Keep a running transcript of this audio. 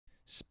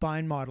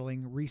Spine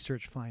modeling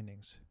research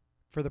findings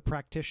for the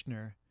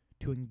practitioner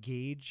to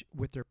engage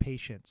with their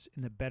patients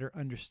in the better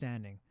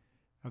understanding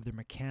of their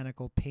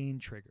mechanical pain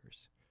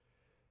triggers.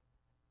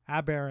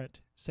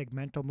 Aberrant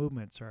segmental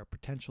movements are a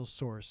potential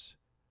source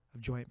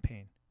of joint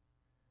pain,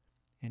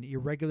 and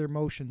irregular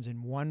motions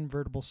in one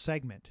vertebral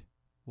segment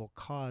will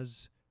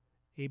cause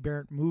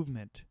aberrant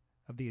movement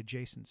of the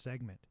adjacent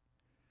segment.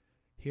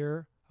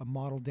 Here, a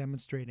model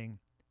demonstrating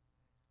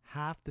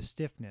half the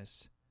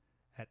stiffness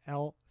at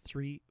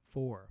L3-4,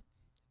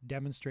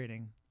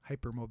 demonstrating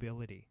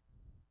hypermobility.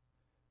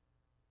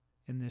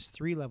 In this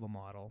three-level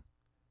model,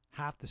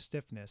 half the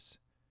stiffness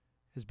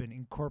has been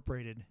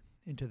incorporated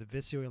into the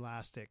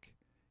viscoelastic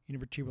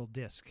intervertebral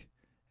disc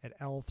at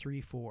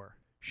L3-4,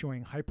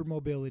 showing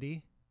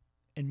hypermobility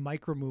and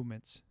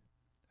micromovements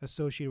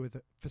associated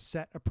with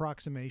facet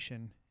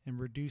approximation and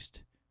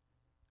reduced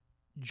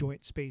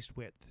joint space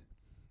width.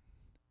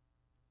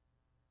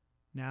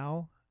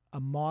 Now, a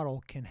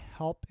model can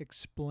help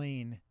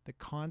explain the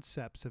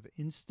concepts of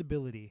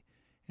instability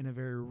in a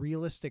very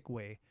realistic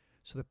way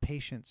so the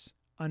patients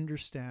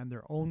understand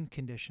their own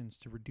conditions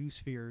to reduce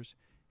fears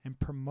and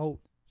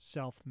promote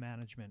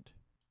self-management.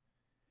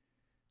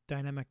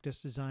 Dynamic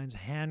Disc designs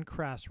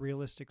handcrafts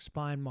realistic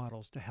spine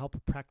models to help a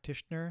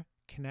practitioner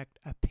connect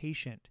a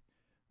patient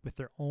with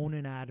their own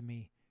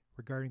anatomy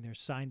regarding their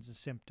signs and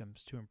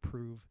symptoms to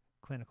improve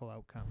clinical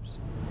outcomes.